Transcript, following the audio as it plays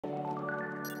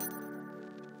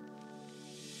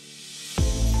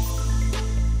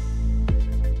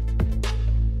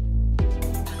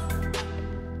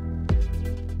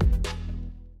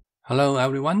Hello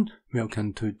everyone,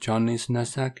 welcome to Johnny's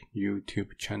NetSec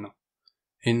YouTube channel.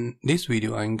 In this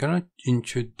video, I'm gonna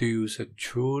introduce a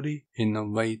truly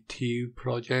innovative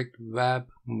project,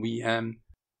 WebVM.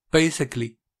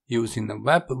 Basically, using the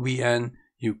WebVM,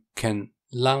 you can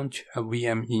launch a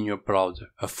VM in your browser,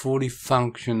 a fully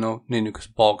functional Linux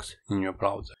box in your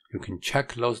browser. You can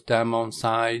check those demo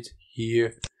sites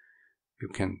here. You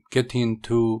can get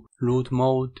into root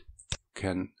mode, you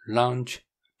can launch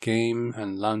game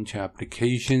and launch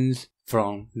applications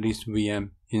from this VM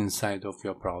inside of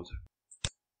your browser.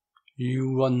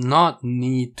 You will not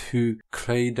need to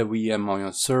create a VM on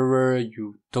your server.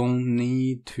 You don't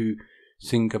need to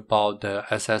think about the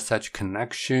SSH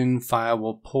connection,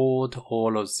 firewall port,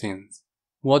 all those things.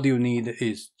 What you need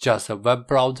is just a web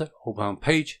browser, open a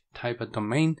page, type a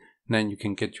domain, then you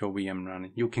can get your VM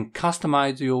running. You can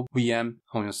customize your VM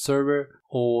on your server.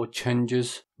 All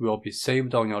changes will be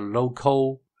saved on your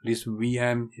local. This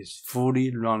VM is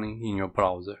fully running in your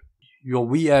browser. Your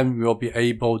VM will be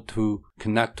able to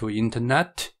connect to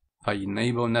internet by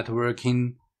enable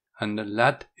networking, and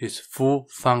that is full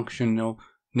functional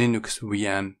Linux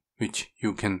VM, which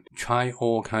you can try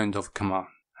all kinds of commands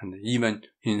and even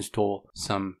install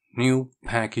some new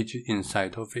package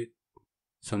inside of it.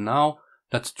 So now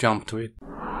let's jump to it.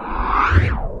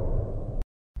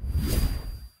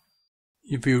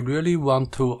 If you really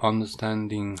want to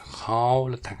understanding how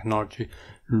the technology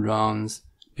runs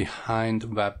behind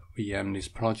WebVM, this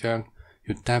project,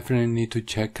 you definitely need to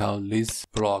check out this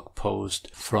blog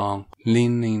post from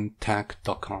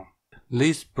leanintech.com.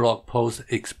 This blog post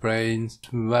explains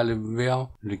very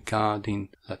well regarding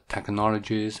the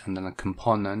technologies and the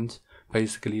components.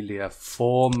 Basically, there are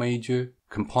four major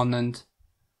components.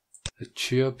 The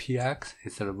ChillPX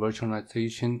is a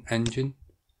virtualization engine.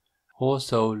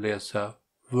 Also, there's a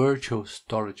virtual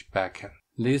storage backend.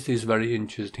 This is very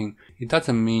interesting. It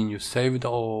doesn't mean you saved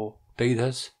all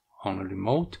data on a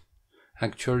remote.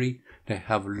 Actually, they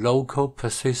have local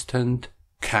persistent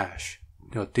cache,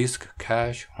 your disk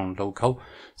cache on local.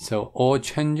 So all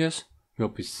changes will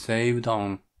be saved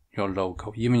on your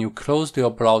local. Even you close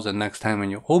your browser, next time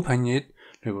when you open it,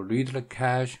 they will read the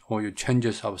cache, or your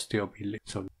changes will still be linked.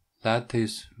 So that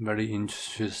is very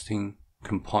interesting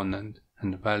component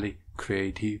and very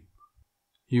creative.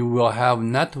 You will have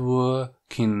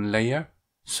networking layer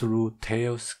through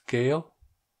TailScale.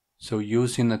 So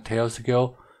using the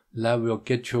TailScale, that will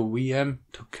get your VM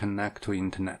to connect to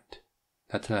internet.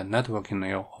 That's a networking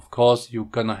layer. Of course, you're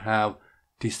gonna have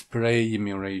display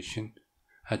emulation,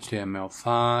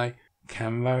 HTML5,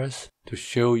 canvas to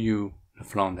show you the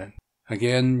front end.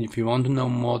 Again, if you want to know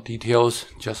more details,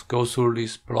 just go through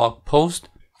this blog post.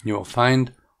 You will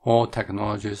find all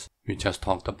technologies we just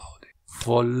talked about.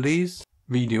 For this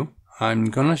video, I'm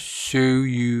gonna show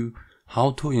you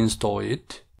how to install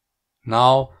it.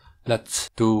 Now let's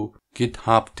do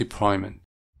GitHub deployment.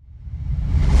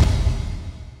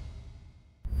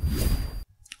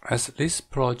 As this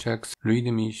project's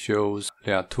README shows,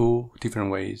 there are two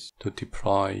different ways to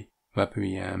deploy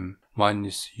WebVM. One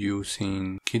is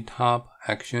using GitHub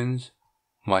Actions,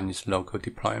 one is local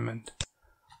deployment.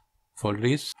 For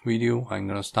this video, I'm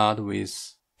gonna start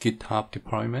with GitHub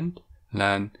deployment,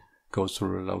 then go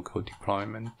through the local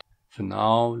deployment. So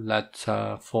now let's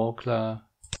fork the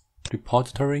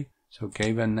repository. So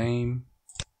give a name,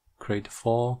 create a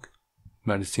fork.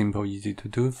 Very simple, easy to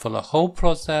do. For the whole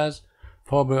process,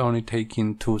 probably only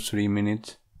taking 2-3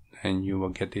 minutes, and you will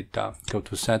get it done. Go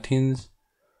to settings,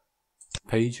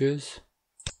 pages.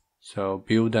 So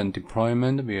build and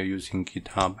deployment, we are using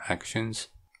GitHub Actions.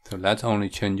 So that's only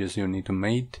changes you need to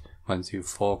make once you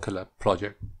fork the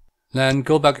project. Then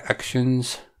go back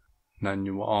Actions. Then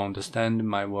you will understand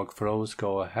my workflows.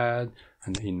 Go ahead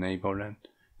and enable them.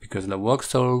 Because the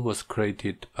workflow was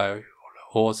created by the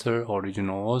author,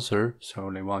 original author, so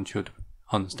they want you to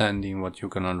understanding what you're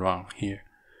gonna run here.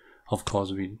 Of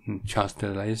course, we trust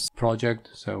this project,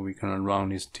 so we're gonna run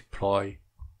this deploy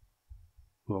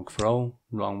workflow,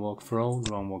 run workflow,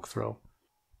 run workflow.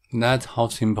 That's how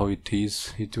simple it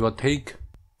is. It will take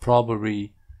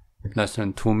probably less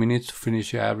than 2 minutes to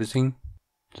finish everything.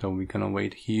 So we're gonna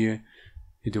wait here.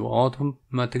 It will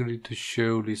automatically to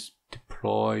show this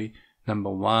deploy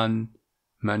number 1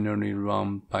 manually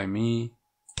run by me,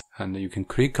 and you can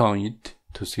click on it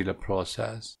to see the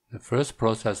process. The first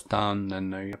process done,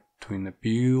 then you're doing the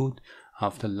build.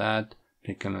 After that,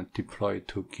 they're gonna deploy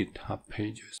to GitHub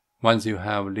Pages. Once you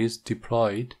have this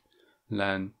deployed,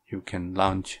 then you can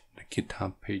launch the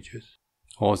GitHub Pages.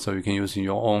 Also, you can use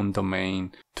your own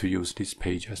domain to use this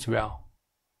page as well.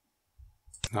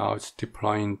 Now it's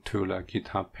deploying to the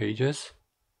GitHub Pages.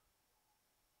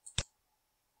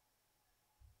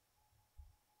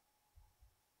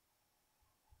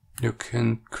 You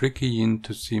can click in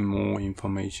to see more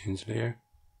information there.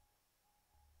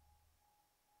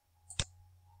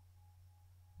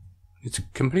 It's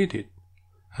completed,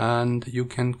 and you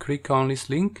can click on this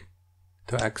link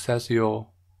to access this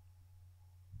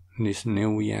new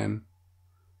VM.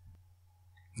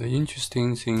 The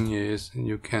interesting thing is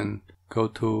you can go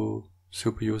to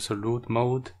superuser root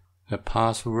mode. The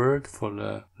password for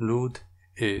the root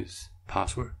is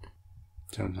password.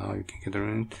 So now you can get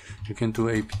in. You can do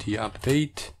apt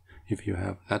update if you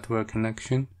have network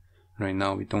connection. Right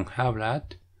now we don't have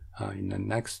that. In the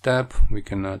next step, we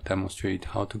can demonstrate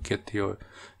how to get your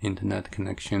internet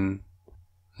connection.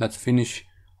 Let's finish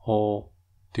all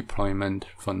deployment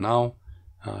for now.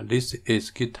 This is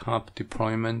GitHub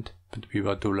deployment, but we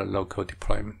will do the local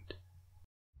deployment.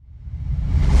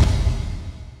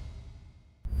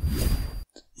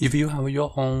 If you have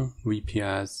your own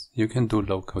VPS, you can do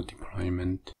local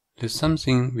deployment. There's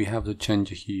something we have to change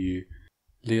here.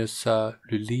 There's a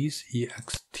release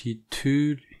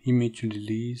ext2 image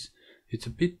release. It's a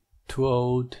bit too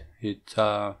old. It's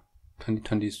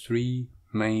 2023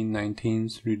 May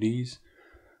 19th release.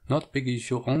 Not a big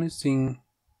issue. Only thing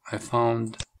I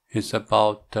found is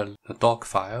about the doc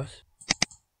files.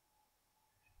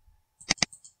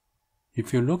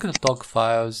 If you look at the doc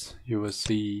files, you will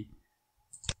see.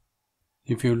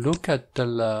 If you look at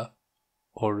the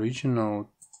original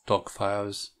doc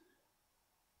files,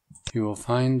 you will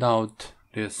find out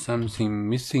there's something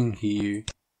missing here.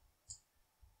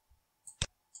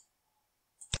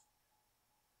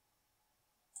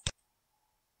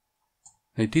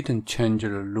 They didn't change the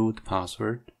root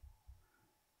password,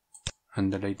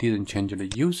 and they didn't change the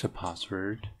user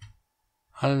password.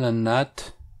 Other than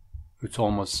that, it's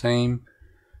almost same.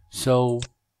 So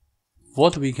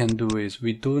what we can do is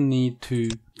we do need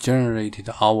to generate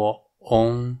our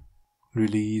own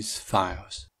release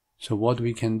files. So what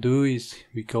we can do is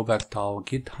we go back to our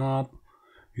GitHub,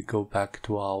 we go back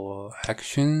to our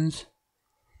actions.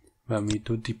 When we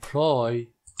do deploy,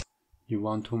 you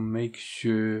want to make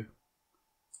sure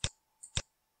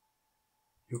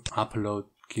you upload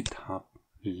GitHub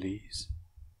release.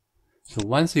 So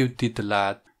once you did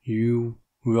that, you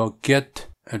will get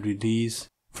a release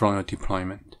from your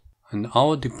deployment. And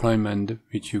our deployment,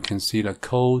 which you can see the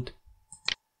code,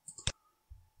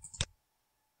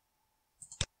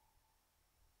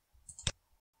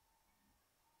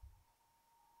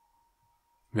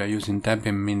 we are using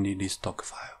Debian mini list doc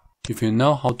file. If you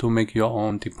know how to make your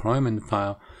own deployment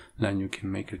file, then you can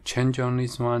make a change on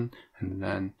this one, and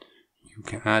then you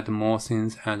can add more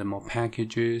things, add more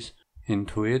packages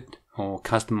into it, or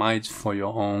customize for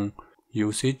your own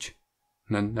usage.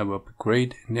 Then that will be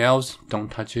great. And else,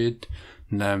 don't touch it.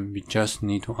 And then we just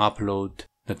need to upload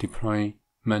the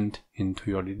deployment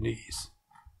into your release.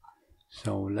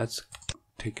 So let's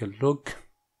take a look.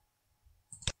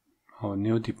 Our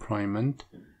new deployment.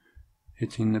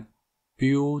 It's in the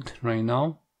build right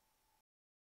now.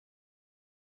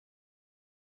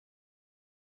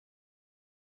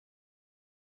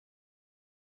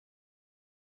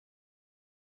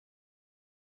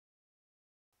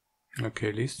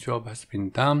 Okay, this job has been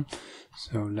done.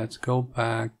 So let's go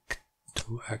back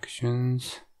to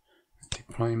actions,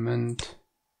 deployment.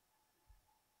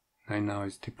 Right now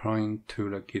it's deploying to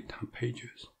the GitHub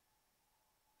pages.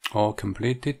 All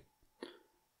completed.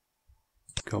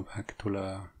 Go back to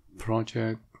the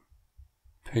project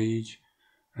page,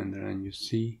 and then you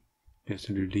see there's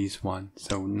release 1.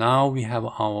 So now we have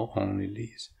our own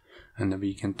release, and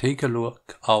we can take a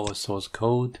look at our source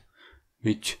code,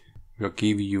 which will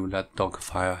give you that doc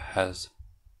file has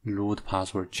root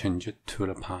password changed to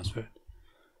the password.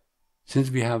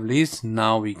 Since we have this,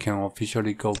 now we can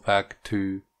officially go back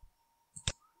to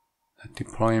the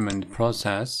deployment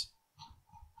process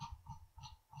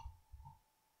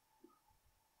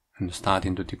and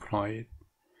starting to deploy it.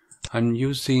 I'm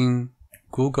using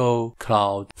Google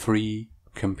Cloud free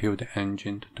compute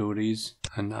engine to do this,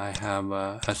 and I have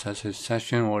a SSH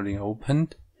session already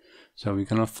opened. So we're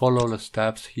gonna follow the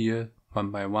steps here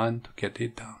one by one to get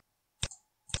it done.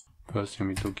 First, let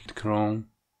me do git clone.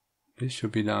 This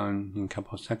should be done in a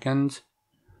couple of seconds.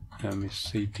 Let me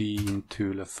cd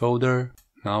into the folder.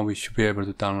 Now we should be able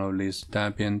to download this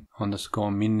Debian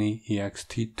 _ mini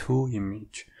ext2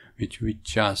 image, which we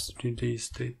just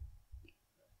released it.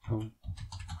 So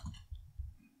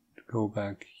go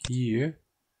back here,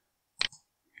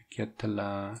 get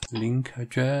the link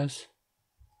address,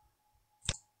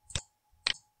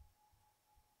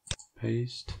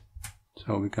 paste.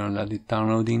 So we're gonna let it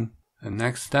downloading. The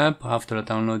next step after the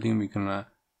downloading, we're gonna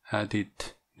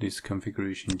edit this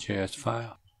configuration.js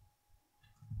file.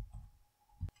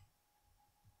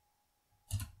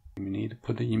 We need to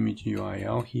put the image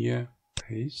URL here,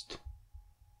 paste.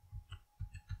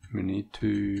 We need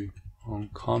to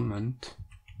uncomment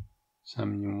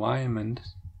some environment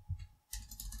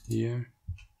here.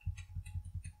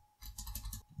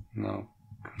 Now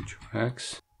Ctrl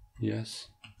X, yes,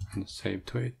 and save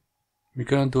to it. We're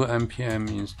gonna do npm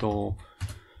install.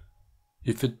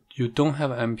 If you don't have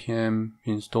npm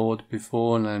installed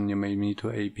before, then you may need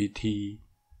to apt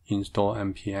install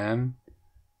npm.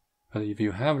 But if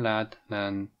you have that,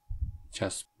 then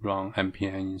just run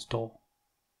npm install.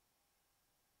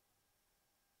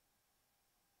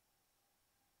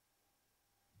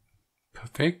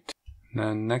 Perfect.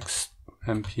 Then next,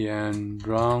 npm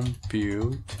run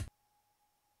build.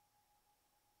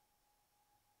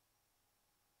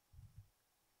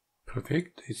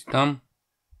 Perfect, it's done.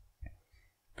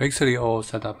 Basically all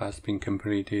setup has been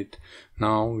completed.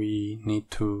 Now we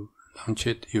need to launch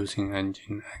it using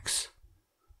Nginx.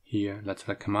 Here, let's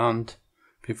the command.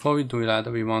 Before we do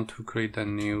that, we want to create a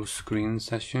new screen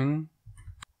session.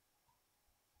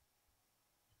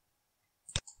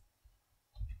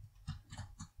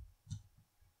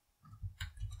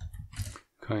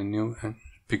 Create new,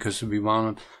 because we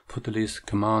want to put this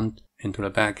command into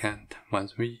the backend.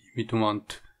 Once we don't want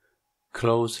to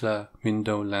close the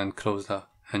window, then close the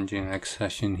Nginx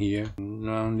session here.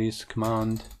 Run this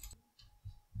command.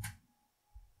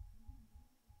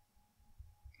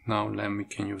 Now then we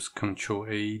can use Ctrl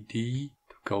AD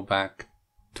to go back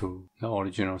to the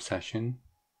original session.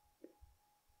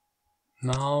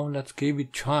 Now let's give it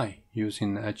a try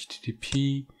using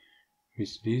HTTP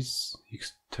with this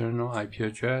external IP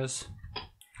address.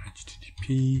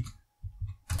 HTTP.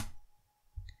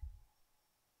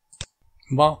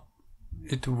 Well,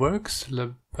 it works,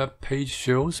 the web page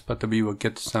shows, but we will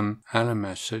get some error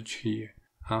message here.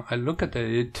 I look at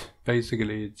it,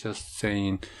 basically it's just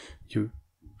saying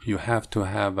you have to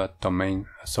have a domain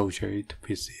associated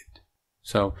with it.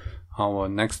 So our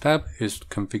next step is to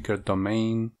configure a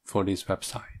domain for this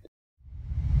website.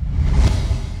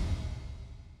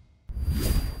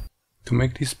 To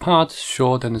make this part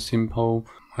short and simple,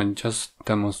 I just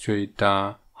demonstrate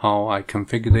how I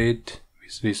configured it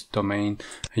with this domain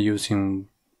using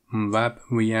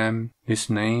WebVM,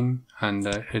 this name, and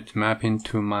it's mapping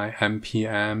to my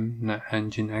npm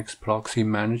Nginx proxy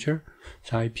manager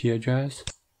IP address.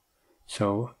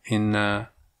 So in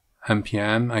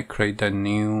npm, I create a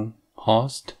new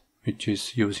host, which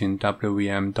is using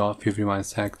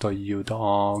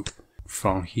wvm.51sec.eu.org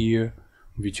from here,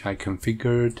 which I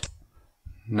configured.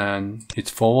 Then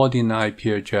it's forwarding the IP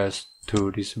address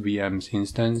to this VM's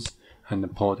instance and the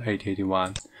port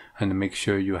 881, and make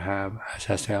sure you have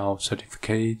SSL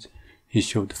certificate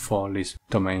issued for this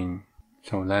domain.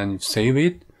 So then you save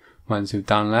it. Once you've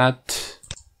done that,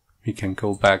 we can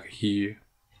go back here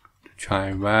to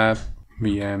try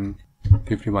webvm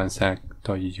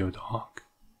 51sec.eu.org.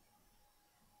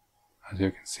 As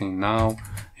you can see now,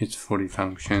 it's fully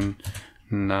functional.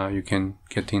 Now you can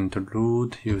get into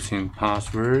root using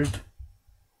password.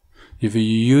 If you're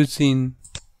using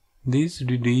this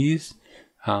release,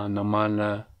 no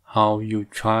matter how you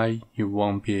try, you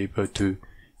won't be able to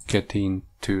get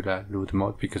into the root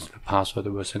mode because the password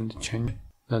wasn't changed.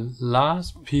 The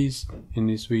last piece in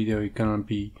this video is gonna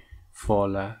be for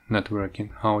the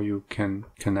networking, how you can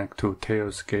connect to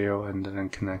TailScale and then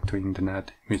connect to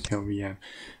internet with your VM,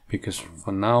 because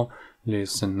for now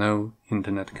there's no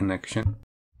internet connection.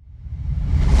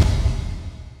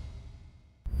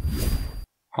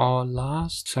 Our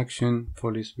last section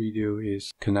for this video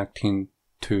is connecting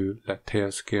to the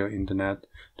TailScale internet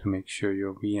to make sure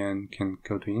your VM can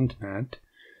go to internet.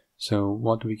 So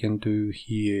what we can do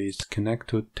here is connect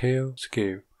to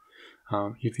TailScale.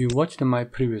 If you watched my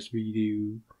previous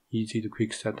video, easy to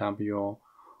quick set up your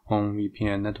own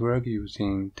VPN network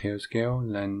using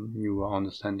TailScale, then you will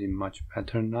understand it much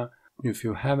better now. If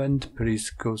you haven't, please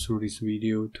go through this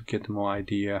video to get more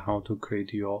idea how to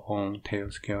create your own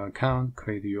TailScale account,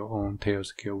 create your own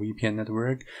TailScale VPN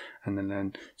network, and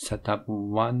then set up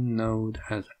one node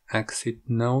as exit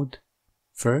node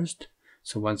first.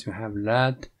 So once you have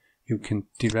that, you can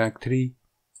directly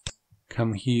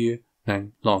come here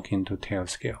and log into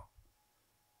TailScale.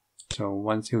 So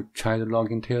once you try to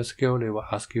log in TailScale, they will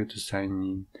ask you to sign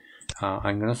in.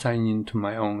 I'm gonna sign in to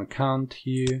my own account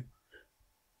here.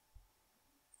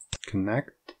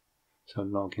 Connect, so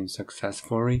login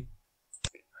successfully,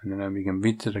 and then we can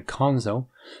visit the console.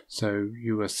 So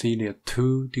you will see there are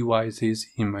two devices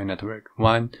in my network.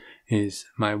 One is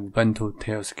my Ubuntu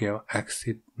TailScale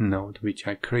exit node, which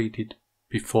I created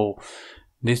before.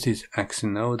 This is exit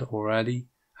node already,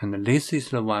 and this is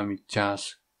the one we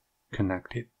just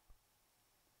connected.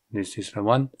 this is the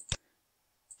one.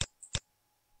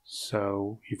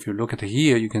 So if you look at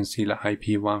here, you can see the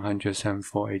IP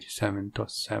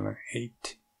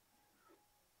 174.87.78.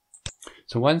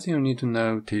 So one thing you need to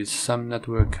note is some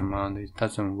network command, it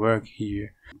doesn't work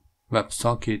here.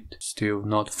 WebSocket still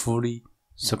not fully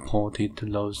supported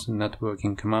those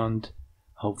networking command.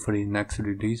 Hopefully next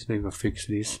release they will fix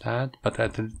that, but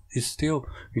it's still,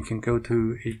 we can go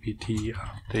to apt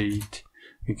update,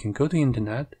 we can go to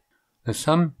internet. There's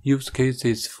some use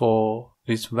cases for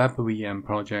this WebVM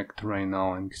project right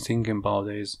now. I'm thinking about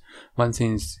this. One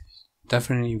thing is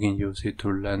definitely you can use it to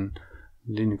learn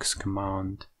Linux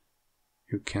command.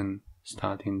 You can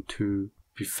starting to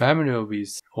be familiar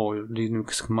with all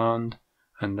Linux command,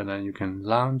 and then you can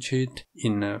launch it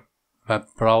in a web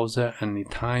browser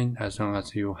anytime as long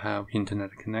as you have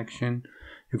internet connection.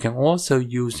 You can also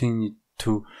using it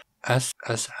to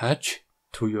SSH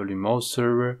to your remote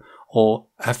server or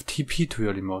FTP to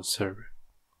your remote server.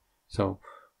 So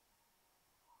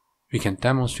we can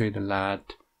demonstrate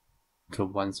that. So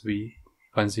once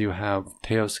you have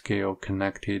TailScale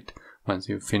connected, once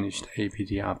you finish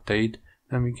the apt update,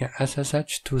 then we can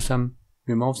SSH to some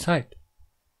remote site.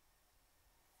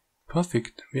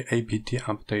 Perfect. The apt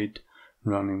update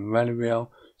running very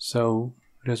well. So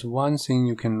there's one thing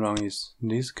you can run is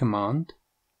this command.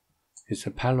 It's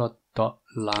a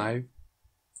payload.live.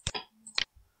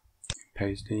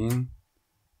 Paste in.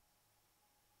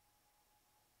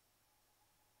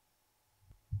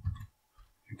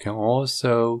 You can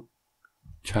also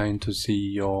try to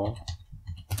see your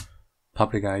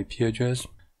public IP address.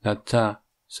 That's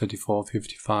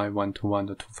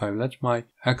 34.55.121.25. That's my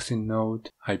exit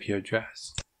node IP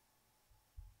address.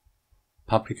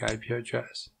 Public IP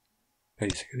address,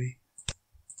 basically.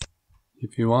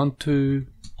 If you want to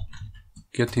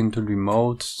get into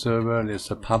remote server,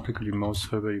 there's a public remote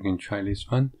server, you can try this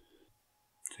one.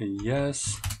 Say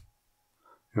yes.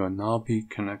 You will now be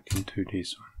connecting to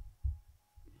this one.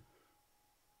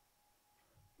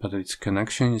 But its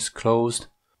connection is closed.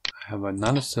 I have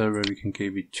another server, we can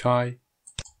give it a try.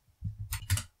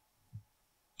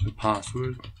 The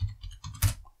password.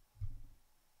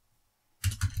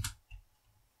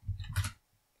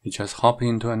 You just hop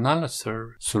into another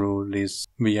server through this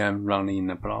VM running in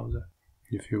the browser.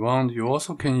 If you want, you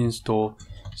also can install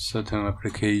certain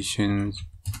applications.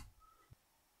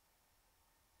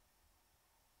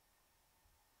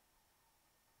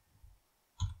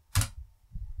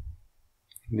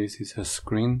 This is a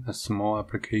screen, a small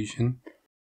application.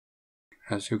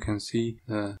 As you can see,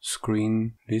 the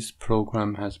screen, this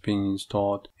program has been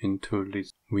installed into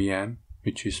this VM,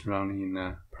 which is running in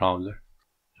a browser.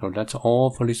 So that's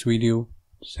all for this video.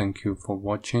 Thank you for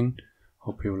watching.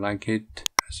 Hope you like it.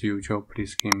 As usual,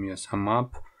 please give me a thumb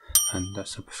up and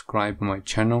subscribe to my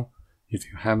channel if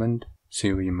you haven't. See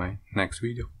you in my next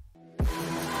video.